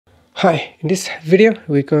Hi, in this video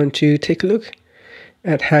we're going to take a look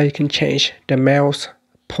at how you can change the mouse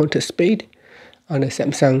pointer speed on the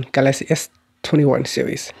Samsung Galaxy S21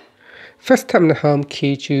 series. First, tap on the home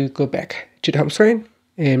key to go back to the home screen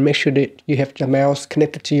and make sure that you have the mouse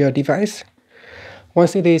connected to your device.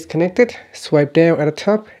 Once it is connected, swipe down at the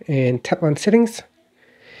top and tap on Settings.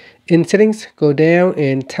 In Settings, go down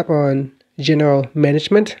and tap on General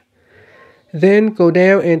Management. Then go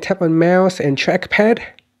down and tap on Mouse and Trackpad.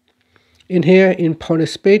 In here, in pointer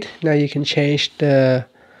speed, now you can change the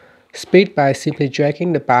speed by simply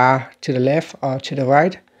dragging the bar to the left or to the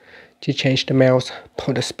right to change the mouse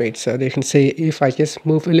pointer speed. So you can see if I just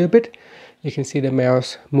move a little bit, you can see the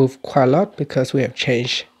mouse move quite a lot because we have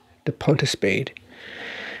changed the pointer speed.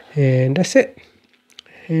 And that's it.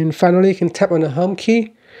 And finally, you can tap on the home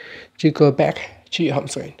key to go back to your home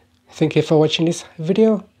screen. Thank you for watching this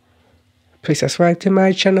video. Please subscribe to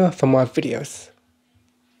my channel for more videos.